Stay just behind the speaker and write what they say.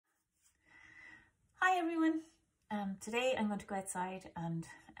everyone. Today I'm going to go outside and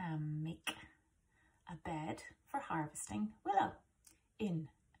make a bed for harvesting willow in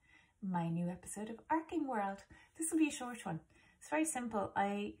my new episode of Arking World. This will be a short one. It's very simple.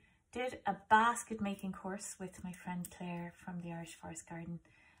 I did a basket making course with my friend Claire from the Irish Forest Garden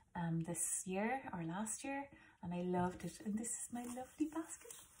this year or last year, and I loved it. And this is my lovely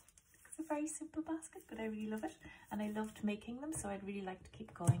basket. It's a very simple basket, but I really love it, and I loved making them, so I'd really like to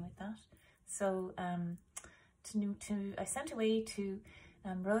keep going with that. So I sent away to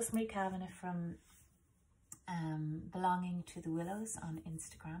Rosemary Kavanagh from Belonging to the Willows on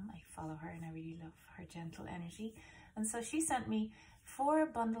Instagram. I follow her and I really love her gentle energy. And so she sent me 4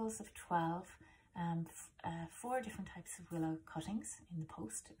 bundles of 12, 4 different types of willow cuttings in the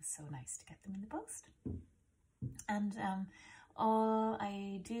post. It was so nice to get them in the post. And all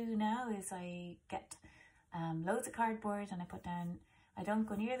I do now is I get loads of cardboard and I put down, I don't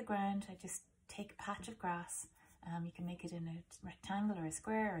go near the ground, I just take a patch of grass. You can make it in a rectangle or a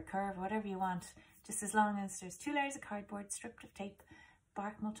square or a curve, whatever you want, just as long as there's 2 layers of cardboard, stripped of tape,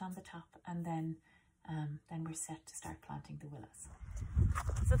 bark mulch on the top, and then we're set to start planting the willows.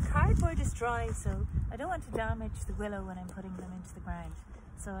 So the cardboard is dry, so I don't want to damage the willow when I'm putting them into the ground.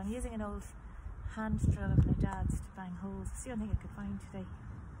 So I'm using an old hand drill of my dad's to bang holes. It's the only thing I could find today.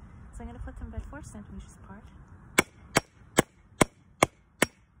 So I'm going to put them about 4 centimetres apart.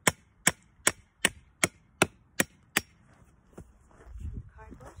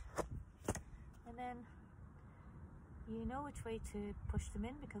 And then you know which way to push them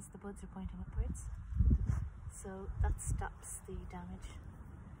in because the buds are pointing upwards. So that stops the damage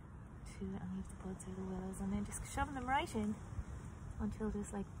to any of the buds or the willows, and then just shoving them right in until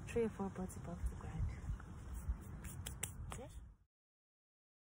there's like 3 or 4 buds above the ground. That's it.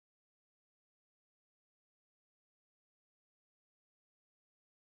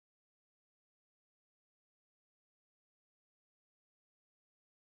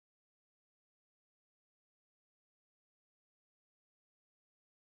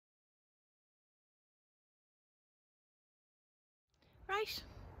 Right,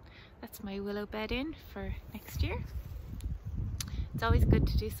 that's my willow bed in for next year. It's always good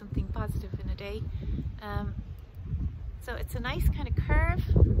to do something positive in a day. So it's a nice kind of curve,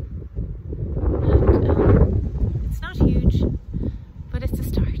 and it's not huge, but it's a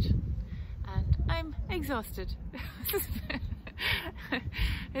start. And I'm exhausted.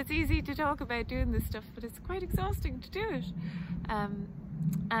 It's easy to talk about doing this stuff, but it's quite exhausting to do it.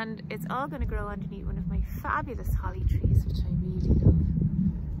 And it's all going to grow underneath one of my fabulous holly trees, which I really love.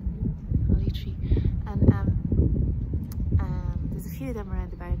 Holly tree. And there's a few of them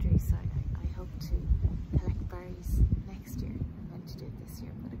around the boundary, so I hope to collect berries next year. I meant to do it this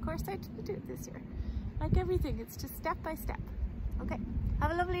year, but of course I didn't do it this year. Like everything, it's just step by step. Okay,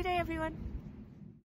 have a lovely day, everyone.